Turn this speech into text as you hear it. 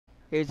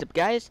Hey, what's up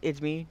guys,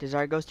 it's me,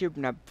 Desire Ghost here.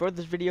 Now before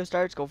this video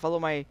starts, go follow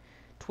my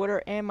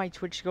Twitter and my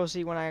Twitch to go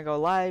see when I go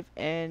live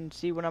and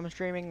see when I'm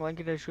streaming. Link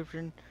in the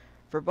description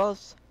for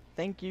both.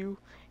 Thank you,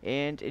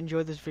 and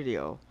enjoy this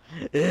video.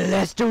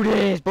 Let's do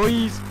this,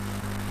 boys!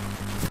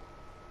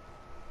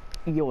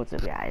 Yo, what's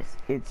up guys,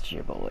 it's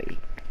your boy,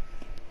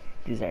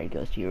 Desire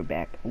Ghost here,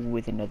 back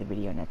with another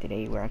video. Now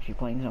today we're actually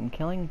playing some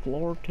Killing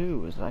Floor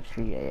 2. It's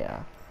actually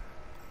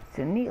it's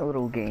a neat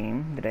little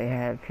game that I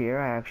have here.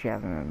 I actually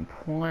haven't been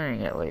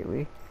playing it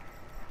lately.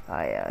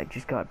 I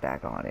just got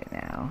back on it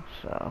now,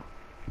 so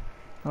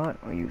what?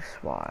 I'll use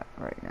SWAT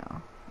right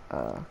now.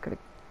 Got a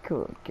cool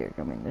little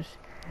character. I mean,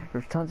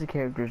 there's tons of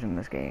characters in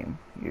this game.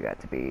 You got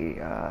to be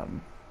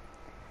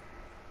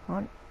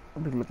what?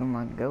 I'll be looking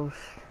like a ghost.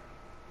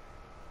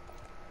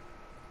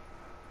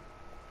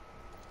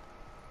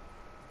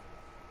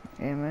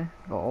 Yeah, man,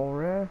 got all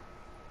rare.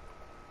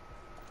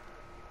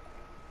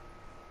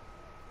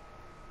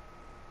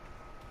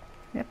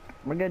 Yep,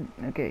 we're good.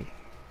 Okay.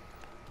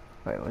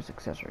 Wait, what's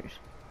accessories?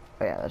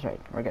 Oh yeah, that's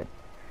right. We're good.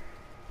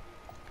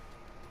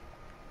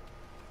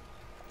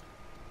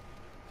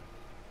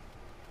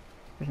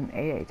 There's an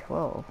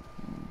AA-12.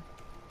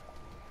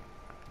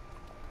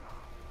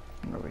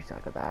 I'm gonna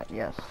recycle that.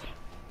 Yes.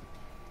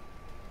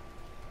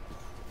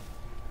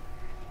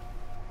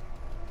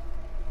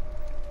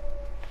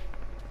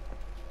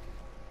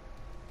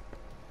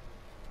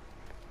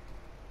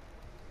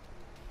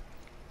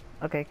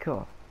 Okay,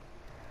 cool.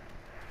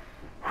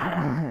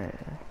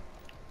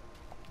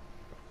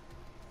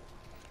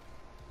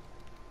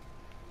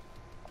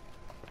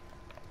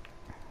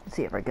 Let's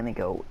see if we're gonna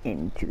go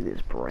into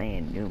this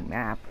brand new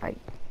map. I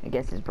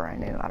guess it's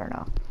brand new. I don't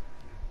know.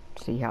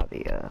 See how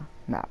the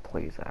map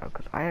plays out,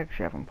 because I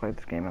actually haven't played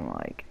this game in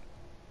like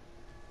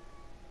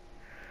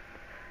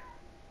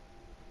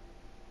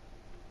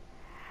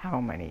how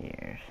many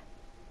years?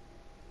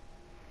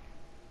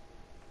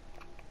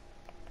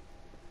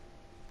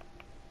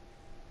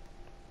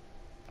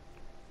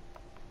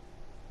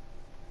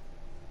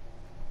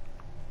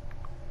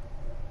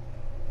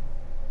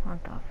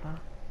 What the fuck?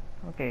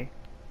 Okay.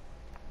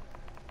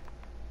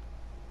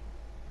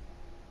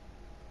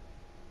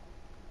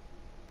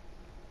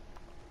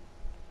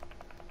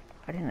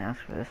 I didn't ask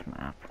for this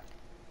map.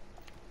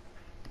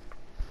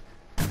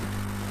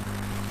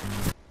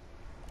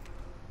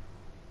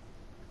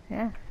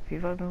 Yeah,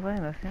 people have been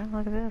playing this. Yeah,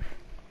 look at this.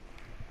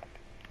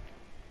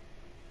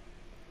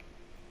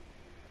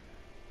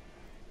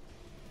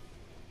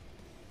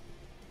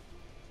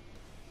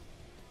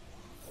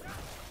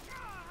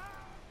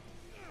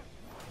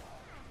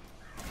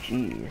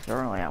 Jeez,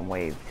 they're only on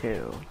wave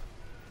 2.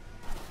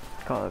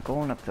 It's called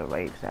going up to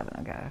wave 7,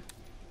 okay.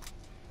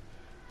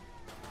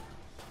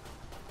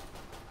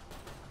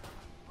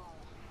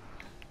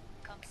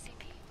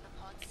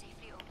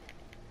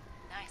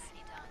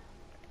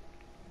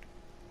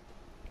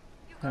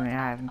 I mean,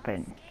 I haven't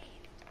been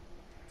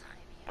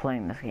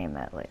playing this game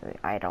that lately.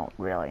 I don't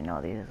really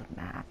know these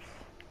maps.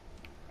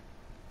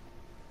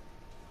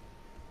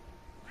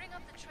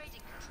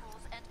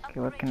 Okay,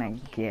 what can I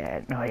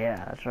get? Oh yeah,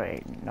 that's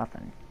right,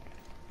 nothing.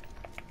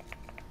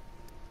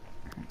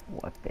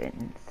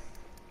 Weapons.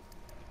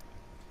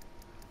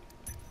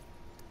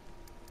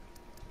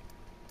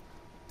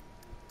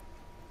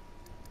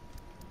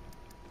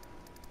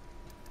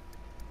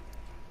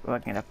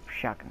 Looking at a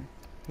shotgun.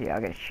 Yeah,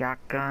 I'll get a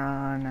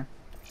shotgun.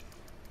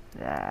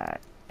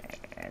 That,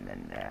 and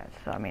then that.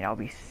 So I mean, I'll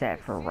be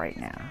set for right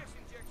now.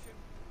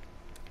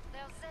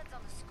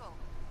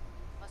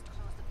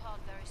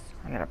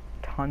 I got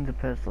tons of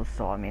pistols,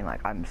 so I mean,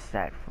 like, I'm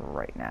set for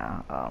right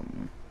now.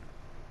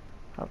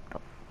 What the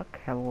fuck?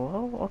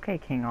 Hello? Okay,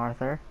 King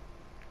Arthur.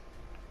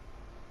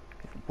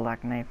 Get the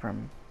Black Knight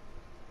from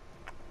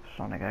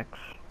Sonic X.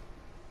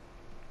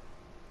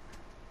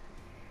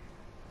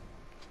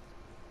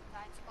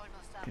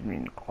 Didn't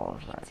mean to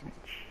cause that.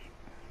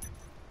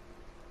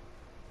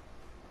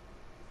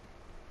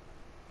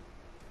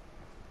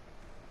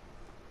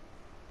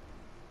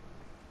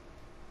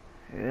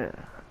 Yeah.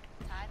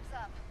 Time's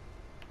up.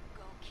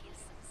 Go kill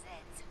some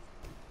Zeds.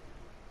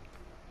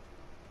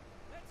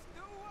 Let's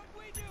do what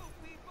we do,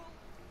 people.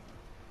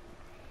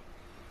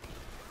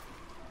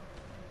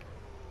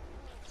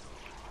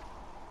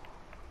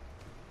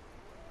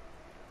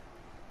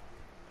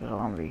 There's a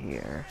zombie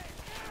here.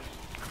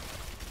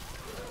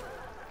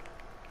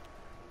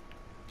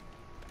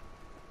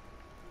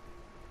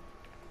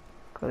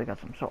 Cool, they got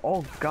some. So,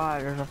 oh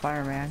god, there's a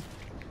fireman.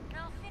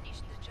 Now finish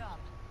the job.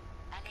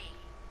 Allez.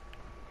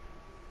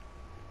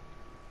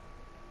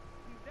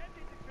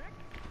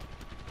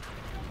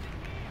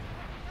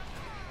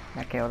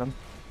 I killed him.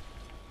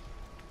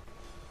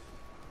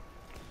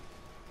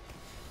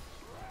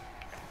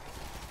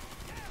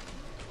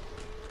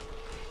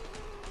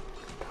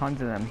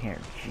 Tons of them here.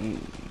 Jeez.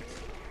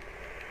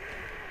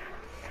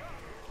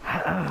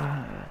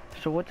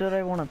 So what did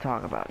I want to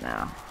talk about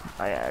now?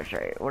 Oh yeah, that's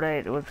right.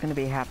 What's going to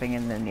be happening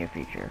in the near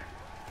future?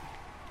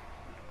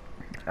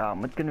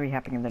 What's going to be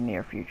happening in the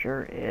near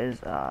future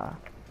is well,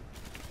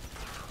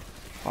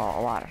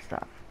 a lot of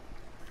stuff.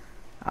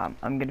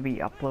 I'm gonna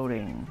be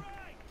uploading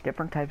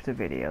different types of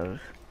videos.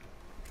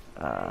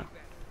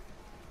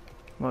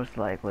 Most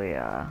likely,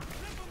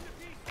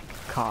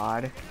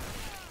 COD.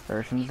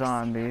 There's some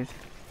zombies.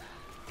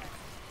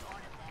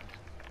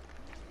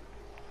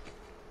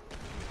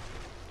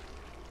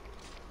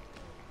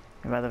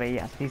 And by the way,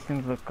 yes, these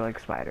things look like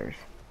spiders.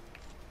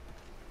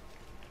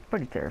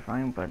 Pretty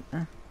terrifying, but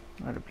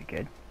that'll be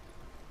good.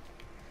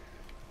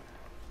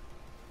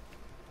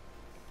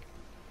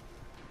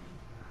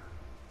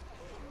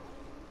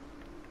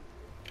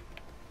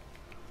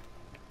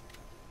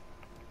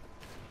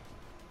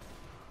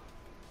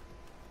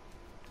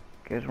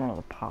 Here's one of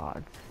the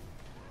pods.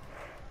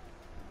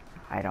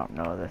 I don't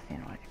know this, you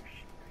know.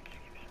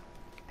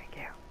 Thank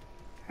you.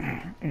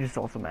 I just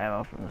sold some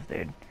ammo from this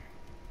dude.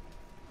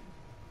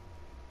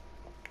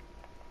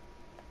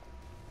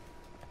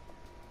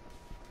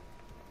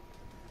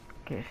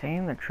 Okay,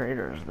 saying the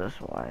trader's this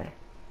way.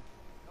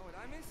 Know what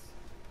I miss?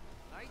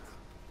 Light?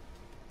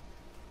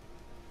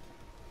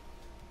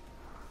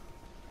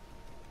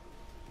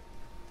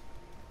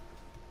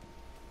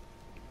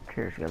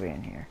 Trader's gonna be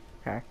in here.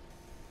 Okay.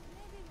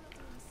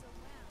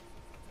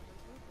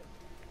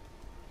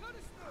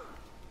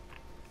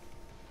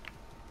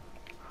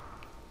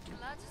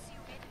 Glad to see you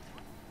made it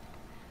through.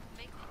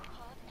 Make the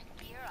pod and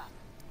gear up.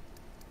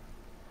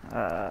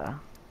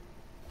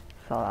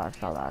 Saw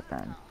that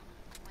then.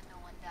 When no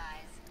one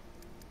dies.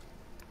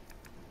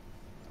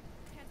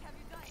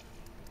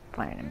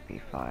 Playing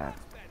MP5.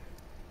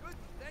 Good,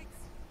 thanks.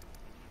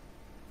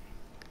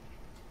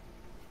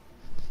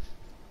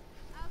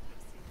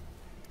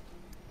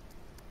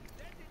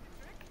 That did the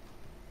trick.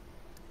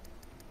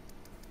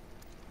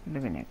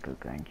 Living a good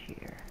gun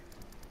cheer.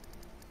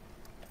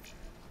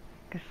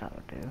 Guess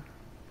that'll do.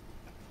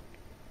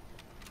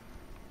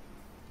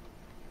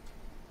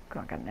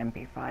 Come on, got an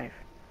MP5.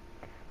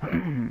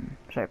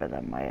 Sorry about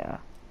that, my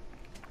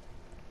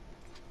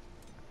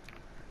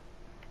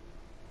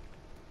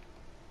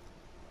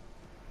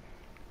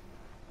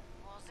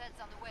All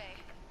set's on the way.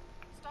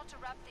 Start to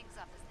wrap things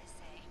up, as they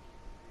say.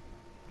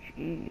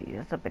 gee,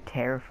 that's a bit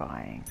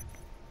terrifying.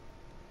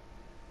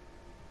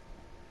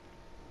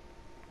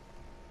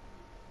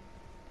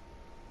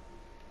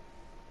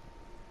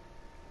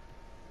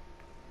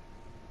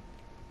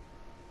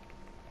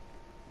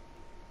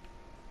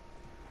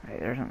 Hey,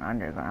 there's an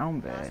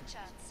underground bit. Last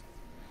chance.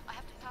 I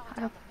have to power How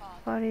the down the pod.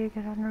 fuck do you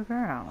get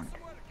underground? What's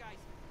the word, guys?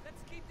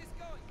 Let's keep this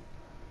going.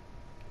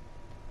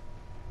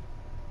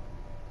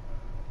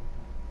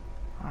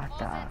 What All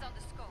the? hands on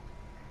the scope.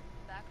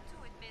 Back to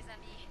it, mes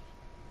amis.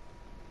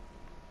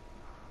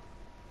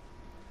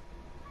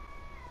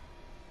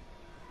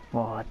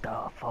 What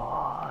the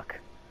fuck?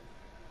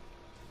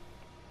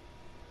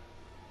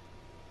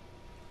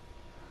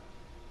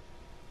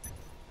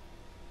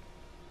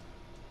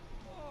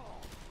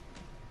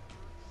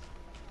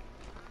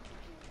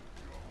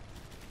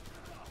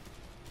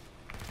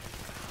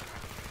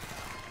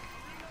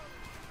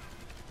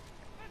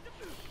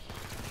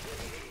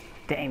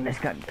 Dang, this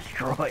got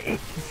destroyed.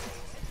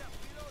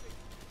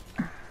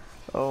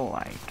 Oh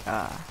my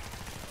god.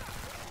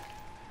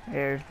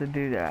 Here's the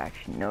dude that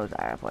actually knows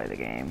how to play the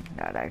game.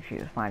 That actually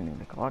is finding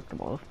the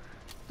collectibles.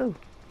 Ooh,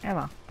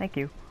 ammo. Thank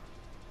you.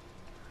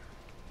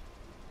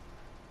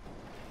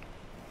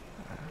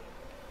 A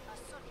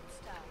solid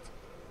start,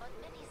 but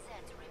many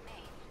Zeds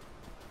remain.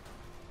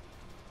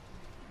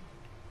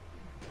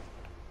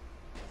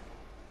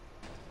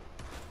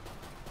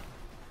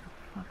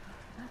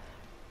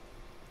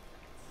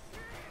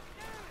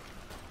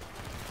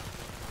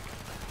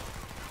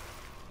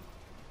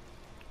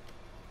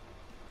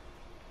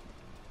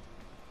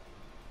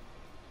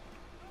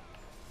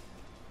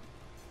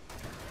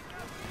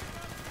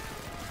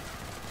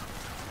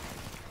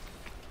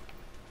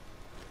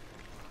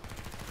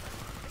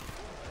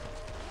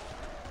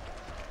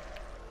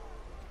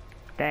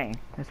 Dang,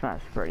 this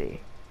map's pretty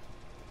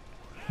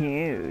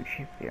huge,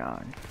 if you're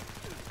honest.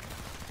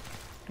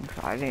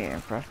 I didn't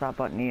even press that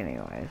button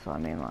anyway, so I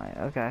mean, like,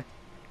 okay.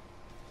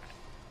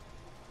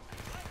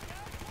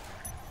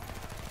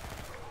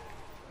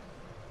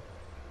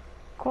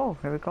 Cool,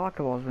 every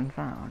collectible has been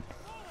found.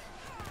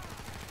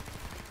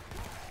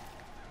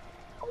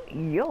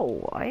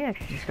 Yo, I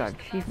actually just got an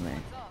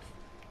achievement. Off,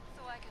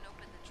 so I can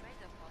open the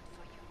trader pod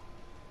for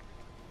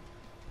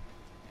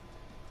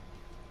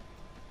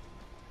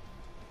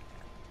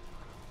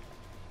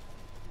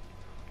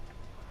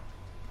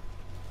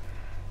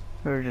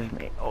you. Or just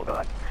me. Oh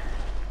god.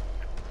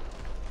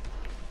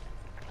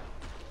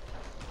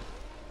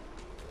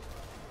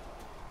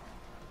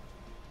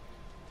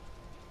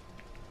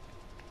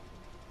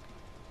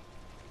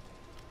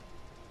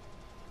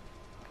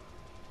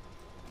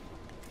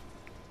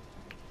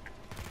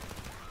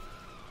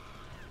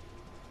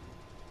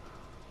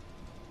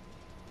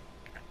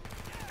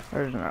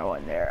 There's another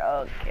one there.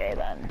 Okay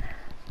then.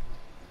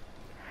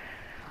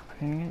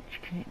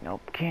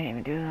 Nope, can't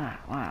even do that.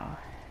 Wow.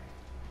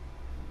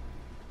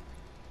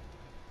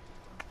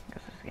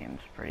 Guess this game's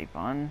pretty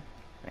fun.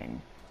 I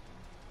mean,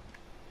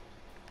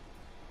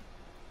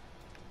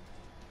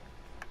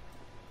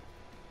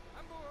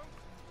 I'm going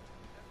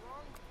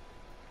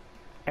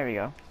There we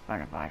go.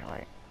 Find a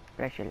flashlight.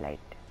 Flashlight. Seen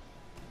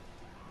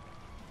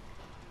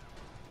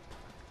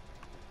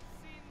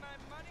my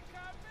money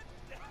carpet?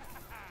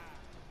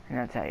 And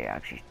that's how you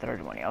actually throw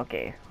the money.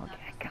 Okay, That okay,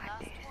 I was the got last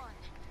this. one.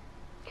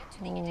 Get to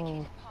the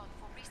indicated pod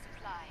for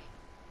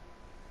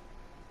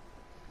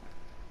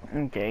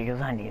resupply. Okay,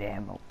 because I need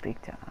ammo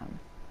big time.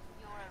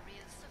 You're a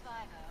real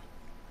survivor.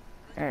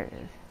 Good There for it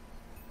you.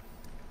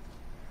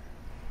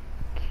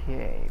 is.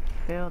 Okay,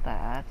 fill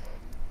that.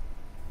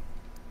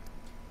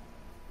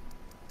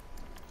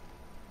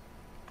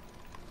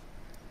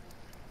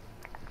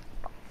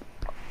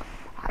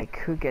 I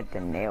could get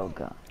the nail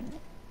gun. Holding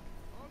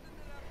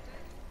it up,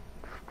 Daddy.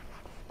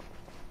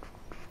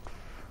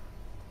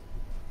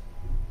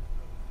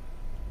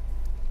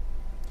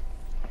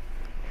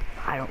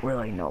 I don't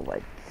really know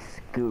what's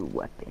a good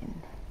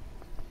weapon.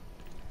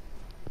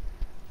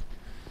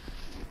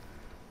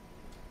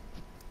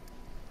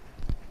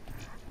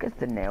 I guess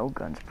the nail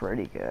gun's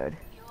pretty good.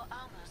 Your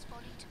armor's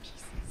falling to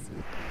pieces. Get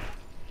it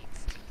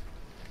fixed.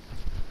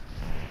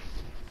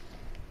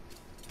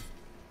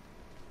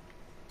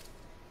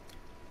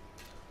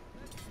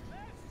 Let's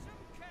smash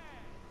some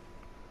cash.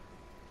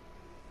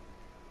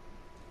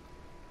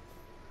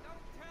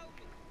 Don't tell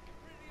me.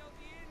 Pretty on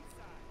the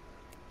inside.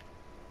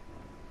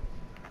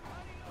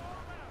 Money all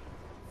around.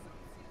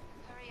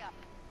 Hurry up.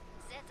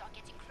 Zeds are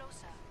getting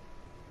closer.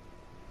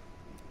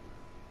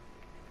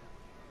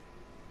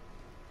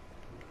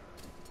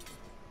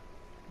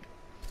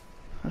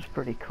 That's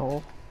pretty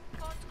cool.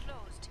 Pod's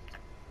closed.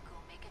 Go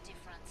make a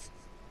difference.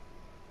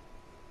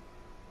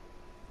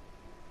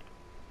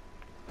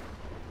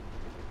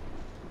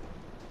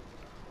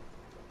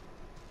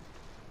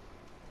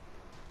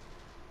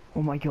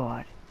 Oh my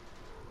god.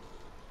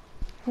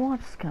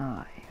 What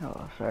sky?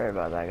 Oh, sorry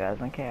about that, guys.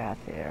 My cat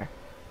there.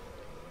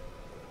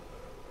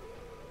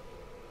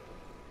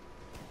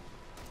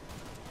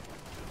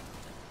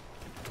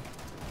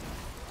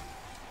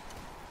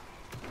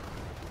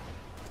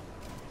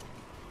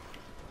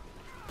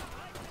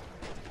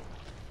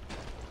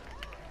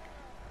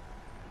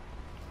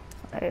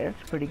 Hey,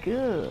 that's pretty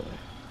good.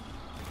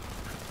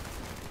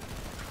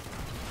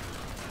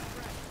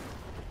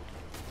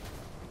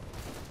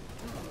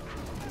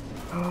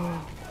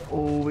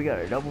 Oh, we got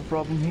a double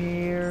problem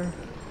here.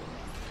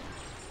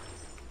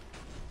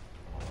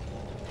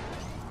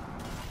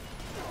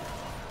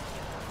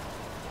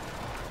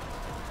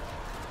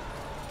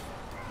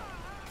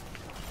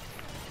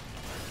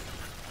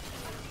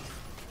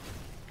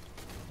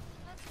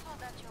 Let's call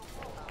that your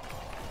warm-up.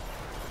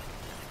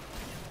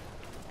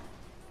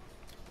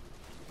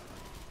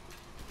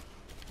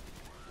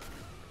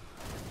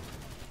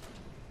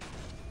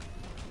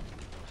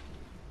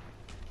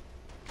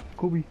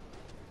 Kobe.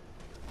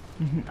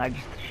 I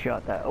just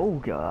shot that. Oh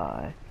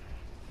god.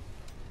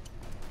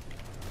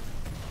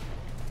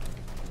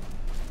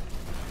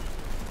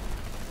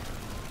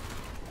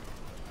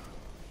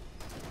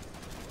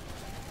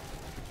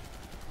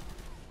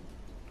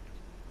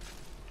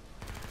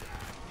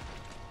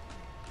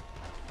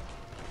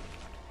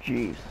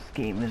 Jeez, this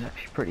game is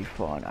actually pretty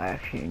fun. I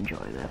actually enjoy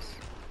this.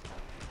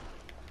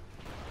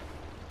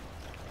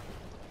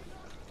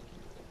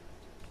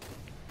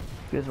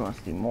 If you guys want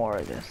to see more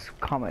of this,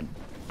 comment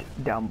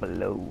down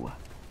below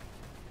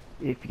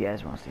if you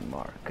guys want to see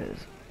more, because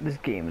this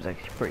game is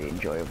actually pretty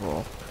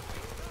enjoyable.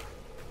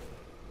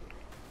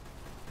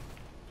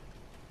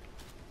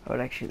 I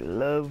would actually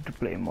love to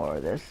play more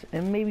of this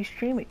and maybe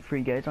stream it for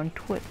you guys on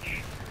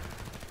Twitch.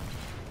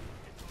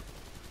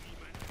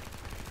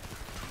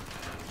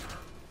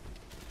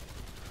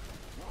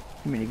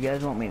 I mean, if you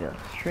guys want me to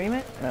stream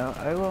it,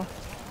 I will.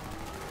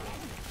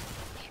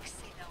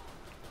 Excellent.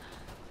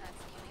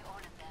 That's nearly all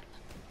of them.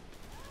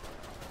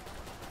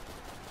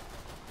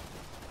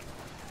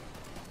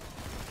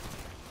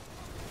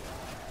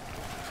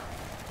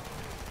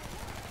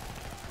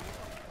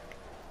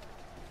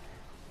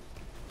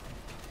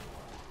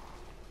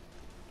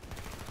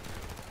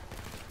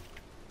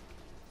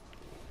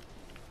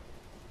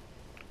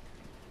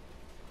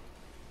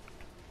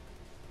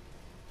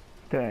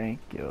 Thank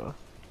you.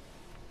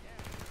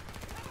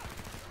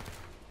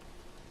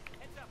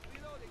 Heads up,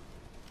 reloading.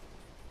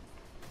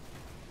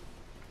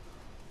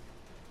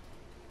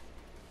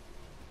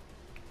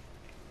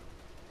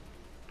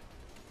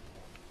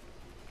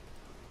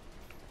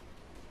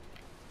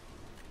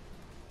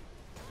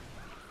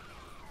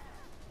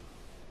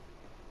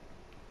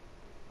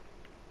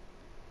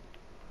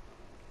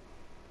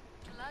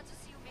 Glad to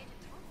see you made it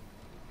through.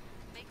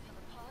 Make for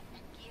the pod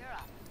and gear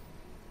up.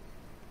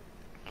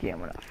 Okay, I'm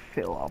gonna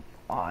fill up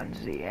on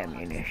the You'll have to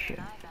stay ammunition.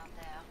 alive out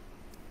there.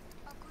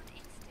 A good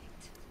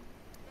instinct.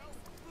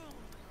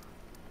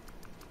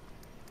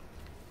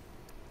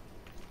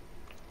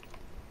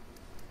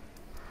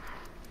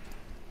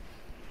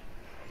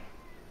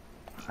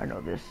 I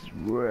know this is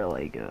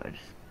really good.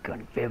 It's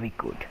gun very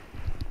good.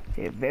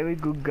 A very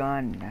good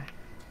gun.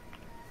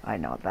 I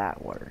know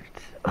that word.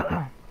 Way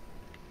better.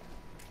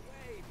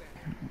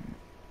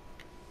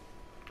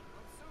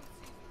 Monsoon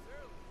season's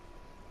early.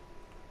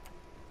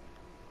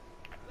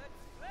 Let's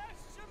flash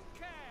some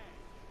cash.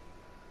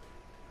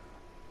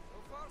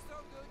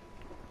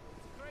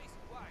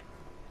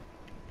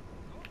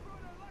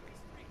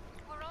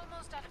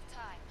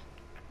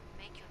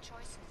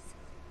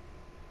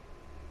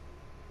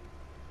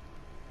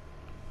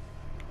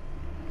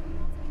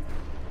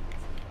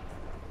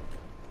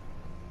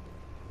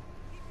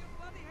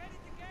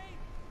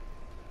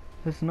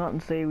 Let's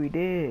not say we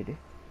did.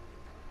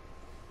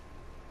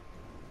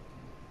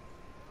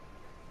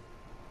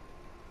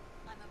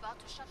 I'm about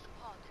to shut the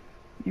pod.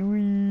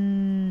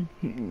 Wee.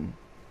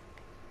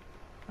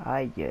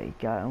 Ay,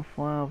 got him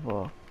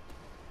flamable.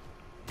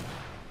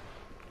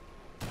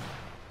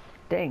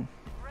 Dang.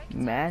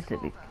 Breaktime's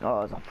Massive. over.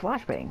 Oh, it's a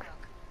flashbang.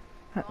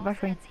 All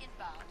Flashbang. sets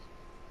inbound.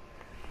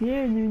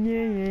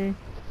 Yeah.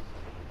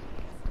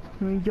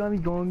 We got me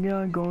going,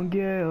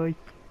 yeah.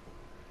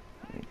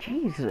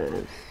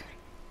 Jesus.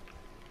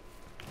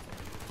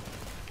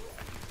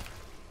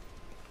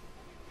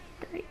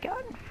 They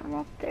got him from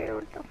up there.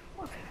 What the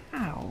fuck?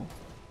 How?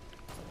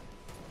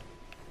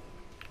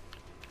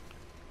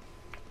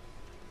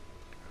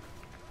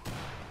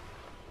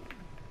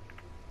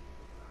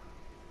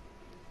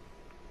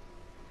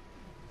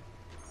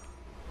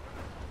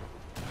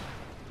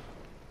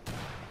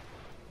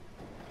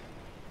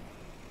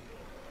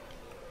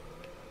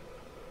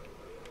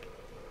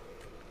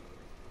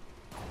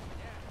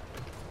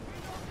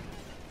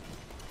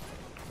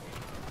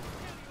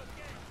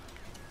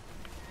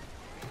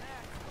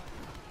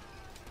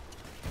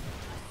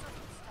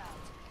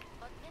 Stout,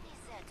 but many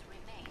Zeds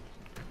remain.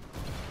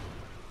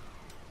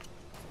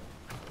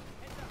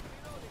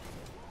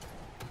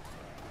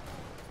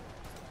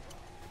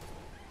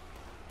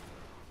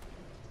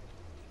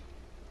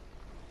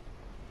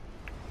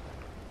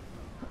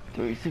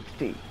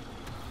 360.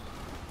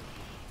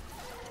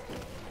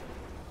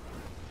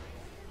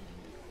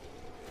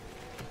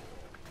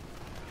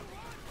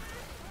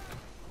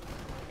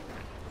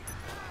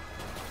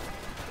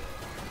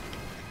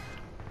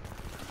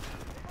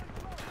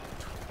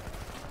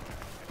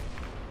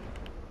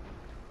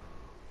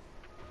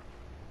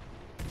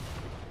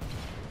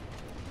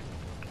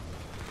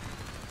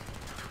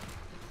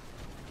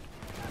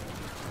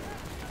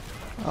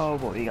 Oh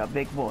boy, you got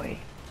big boy.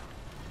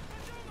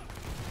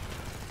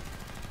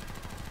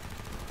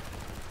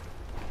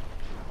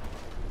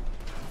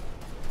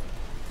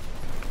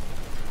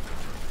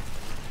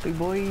 Big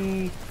boy.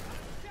 This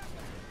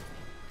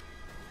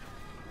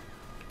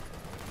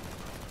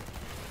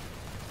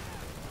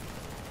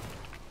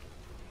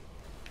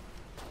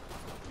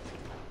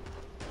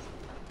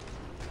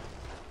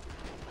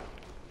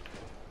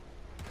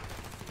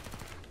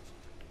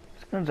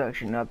gun's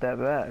actually not that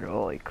bad.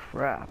 Holy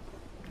crap.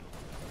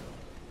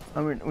 I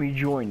mean, we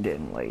joined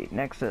in late.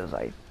 Next is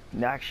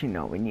actually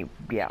no, we need to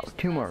be out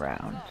 2 more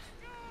rounds.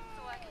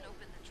 So I can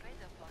open the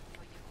trader pod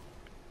for you.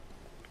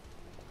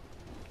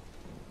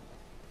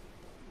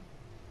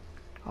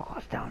 Oh,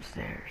 it's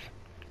downstairs.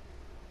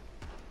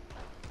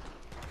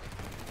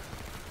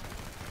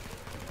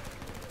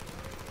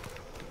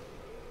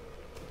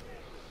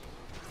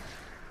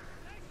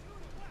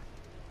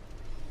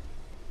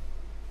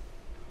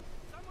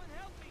 Someone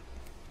help me!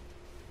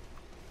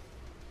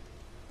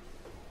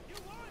 You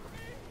want me?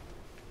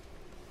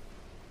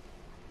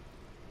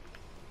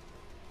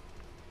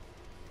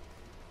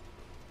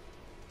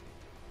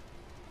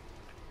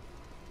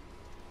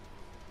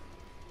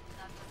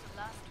 That was the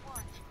last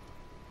one.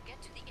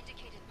 Get to the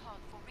indicated pod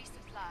for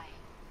resupply.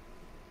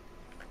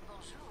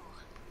 Bonjour.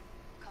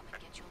 Come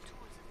and get your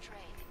tools of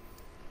trade.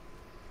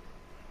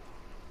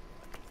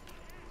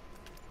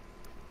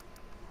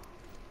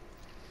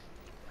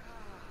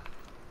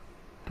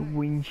 The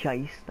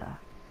Winchester.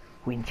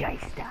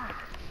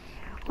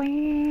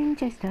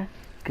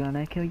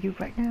 Gonna kill you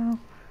right now.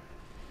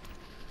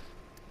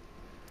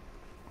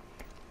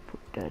 Put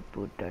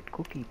that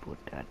cookie, put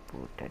that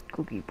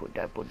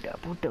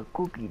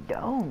cookie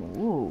down.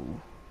 Whoa.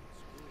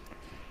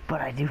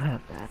 But I do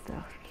have that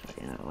though. So,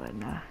 you know what,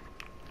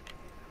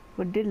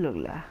 what did it look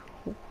like?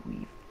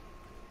 Holy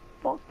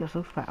fuck, this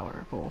looks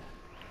powerful.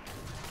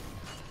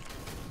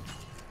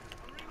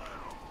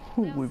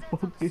 Holy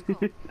fuck, it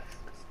is.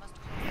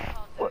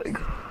 Like,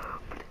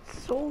 but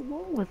it's so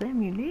low with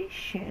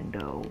ammunition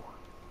though.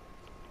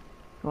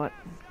 What?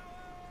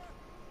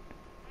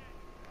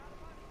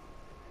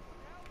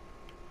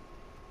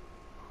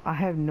 I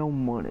have no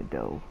money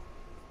though.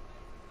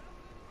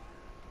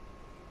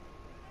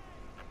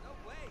 No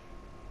way!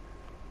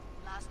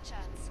 Last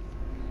chance.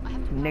 I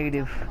have to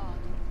Negative. power down the pod.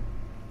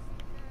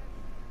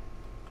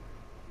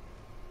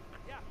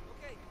 Yeah,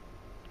 okay.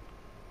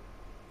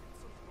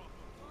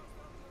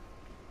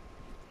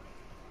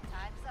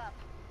 Time's up.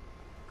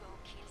 Go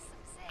kill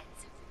some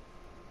Zeds.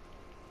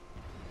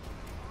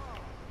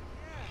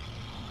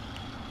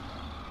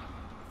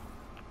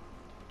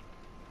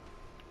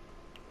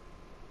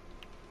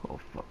 Oh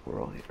fuck, we're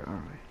all here,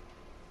 aren't we?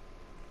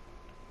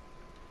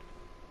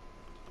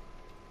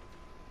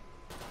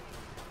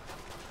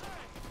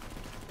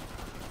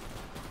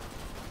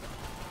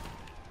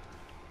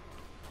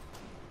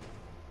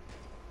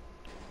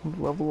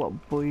 Level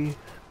up, boy.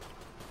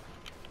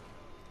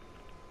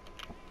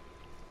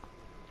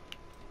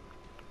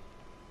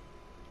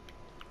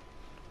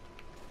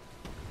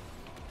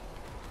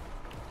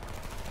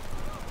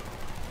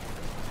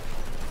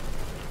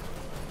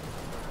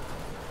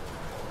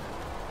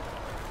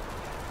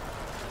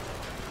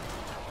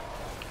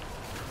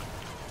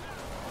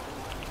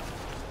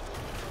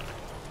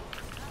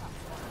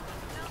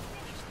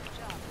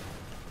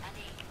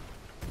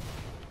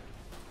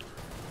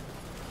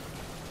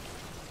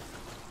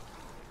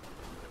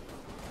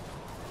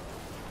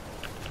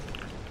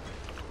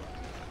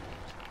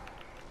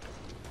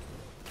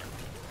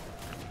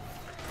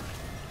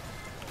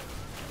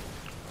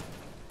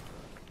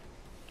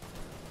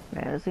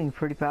 Yeah, this thing's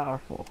pretty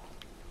powerful.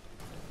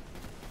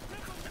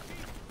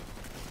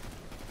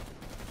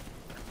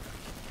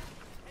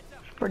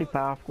 It's pretty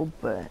powerful,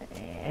 but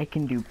it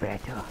can do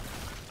better.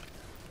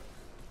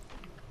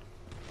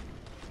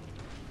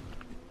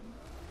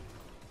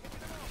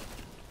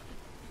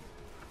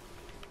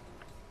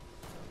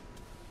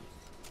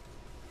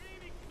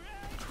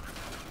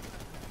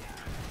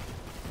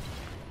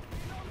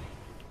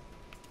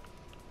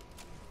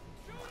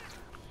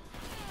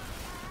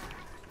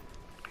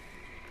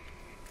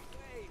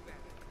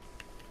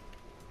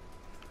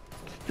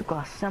 You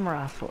got a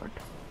samurai sword.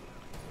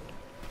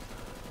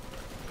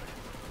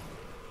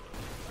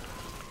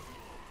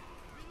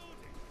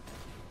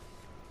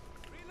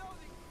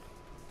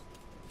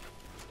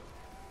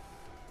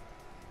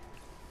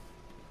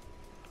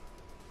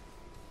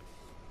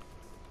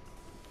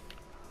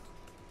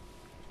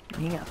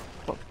 You got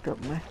fucked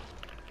up, man.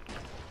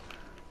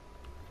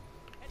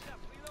 Heads up,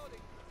 reloading.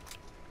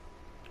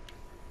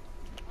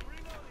 I'm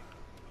reloading.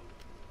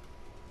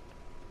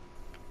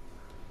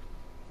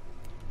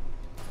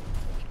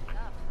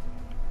 Up.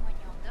 When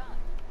you're done,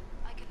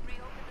 I can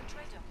reopen the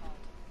treasure pod.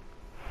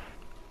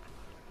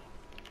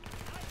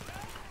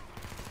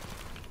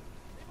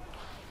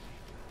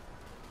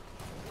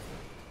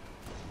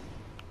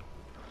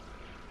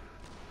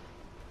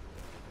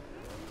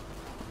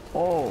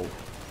 Oh.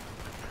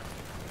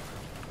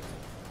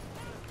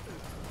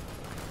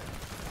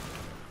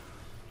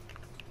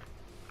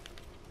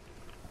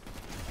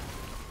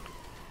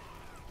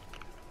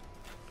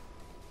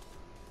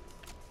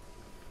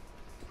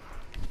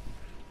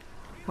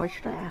 Why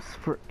should I ask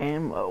for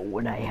ammo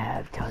when I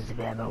have tons of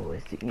ammo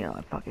with, you know,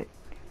 fuck it.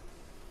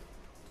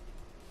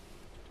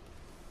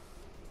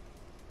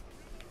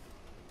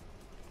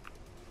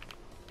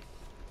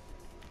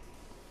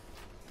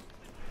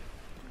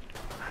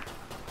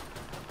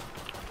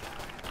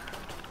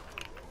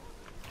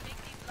 Make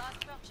these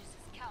last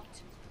purchases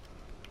count.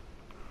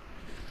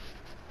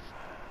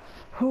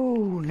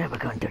 Ooh, never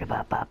gonna do the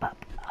bop bop bop.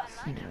 I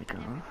like There we it go.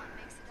 when everyone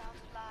makes it out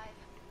alive.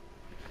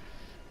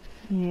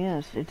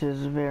 Yes, it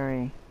is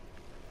very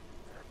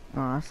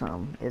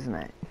awesome, isn't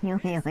it? Yes.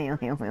 Fun memories.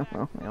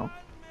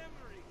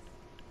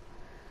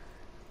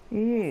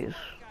 Guys,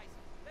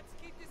 let's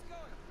keep this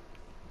going.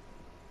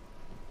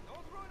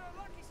 Don't ruin our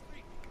lucky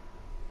streak.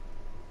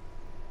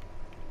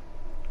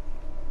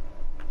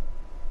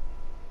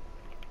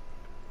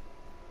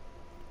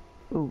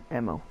 Ooh,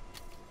 ammo.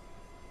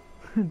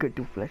 Got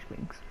 2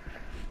 flashbangs.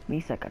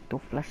 Means I got 2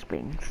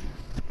 flashbangs.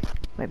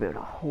 Might be able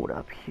to hold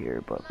up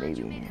here, but Glad maybe.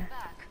 you made it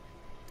back.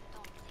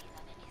 Don't bleed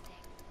on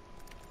anything.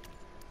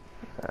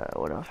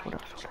 What else? Find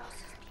What else? the What else?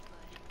 choices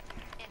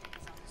be good.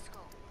 Enemies on the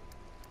scope.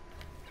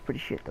 It's pretty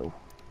shit though.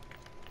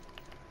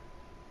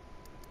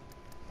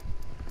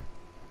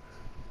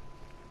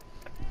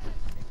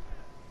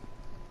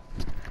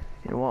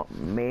 You know what?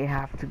 May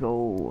have to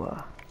go.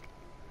 I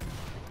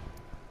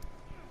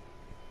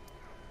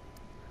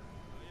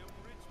am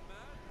rich man.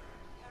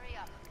 Hurry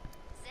up.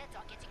 Zeds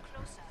are getting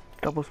closer.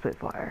 Double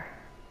Spitfire.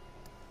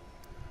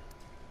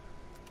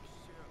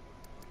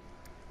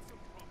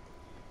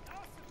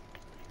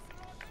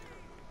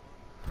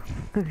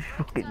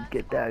 Fucking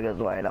get that guys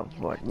right up,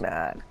 fuck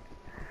that. More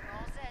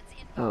Zeds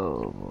inbound.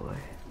 Oh boy.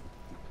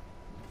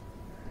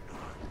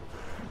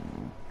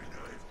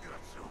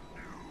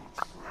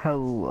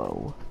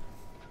 Hello.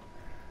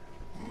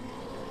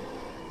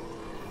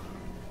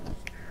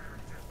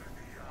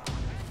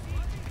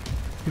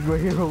 He's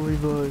right here, oh my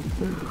god.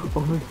 Oh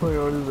my god,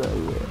 what is that?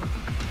 Yeah.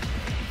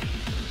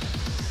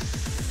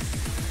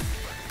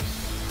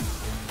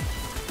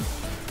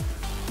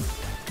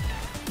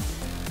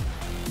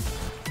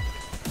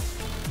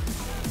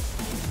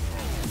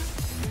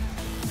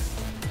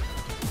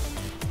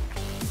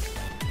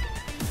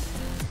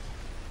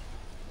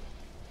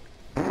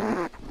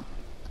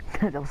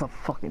 That was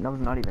that was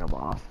not even a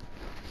boss.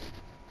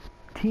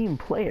 Team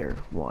player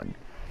won.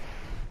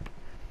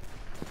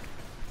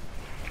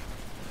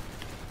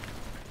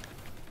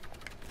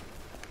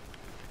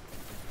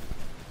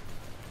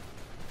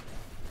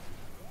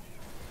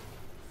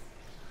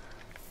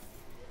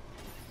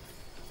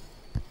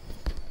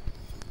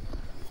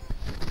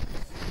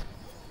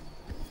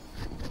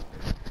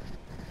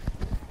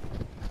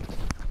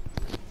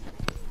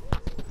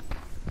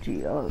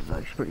 Gee, that was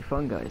actually pretty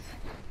fun, guys.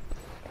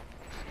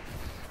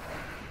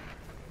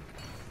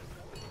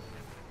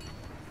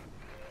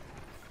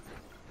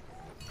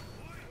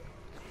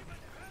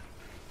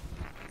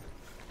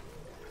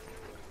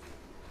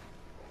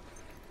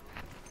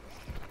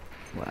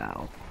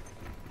 Wow.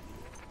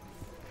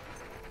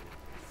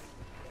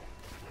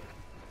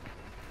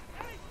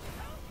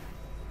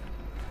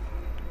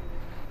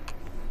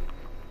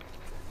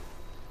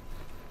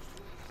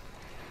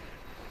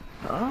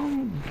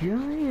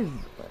 Guys,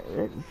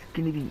 that's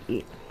gonna be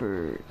it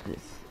for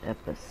this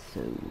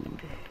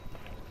episode.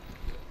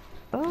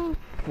 Oh,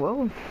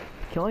 well,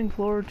 Killing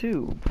Floor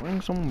 2.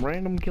 Playing some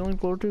random Killing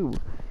Floor 2.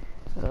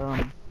 Hope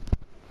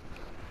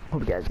you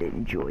guys did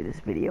enjoy this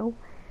video.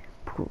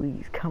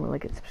 Please comment,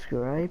 like, and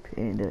subscribe,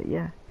 and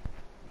yeah.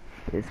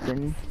 It's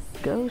been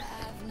Ghost,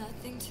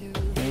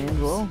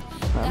 and well,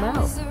 I'm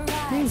out.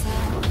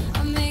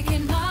 Peace.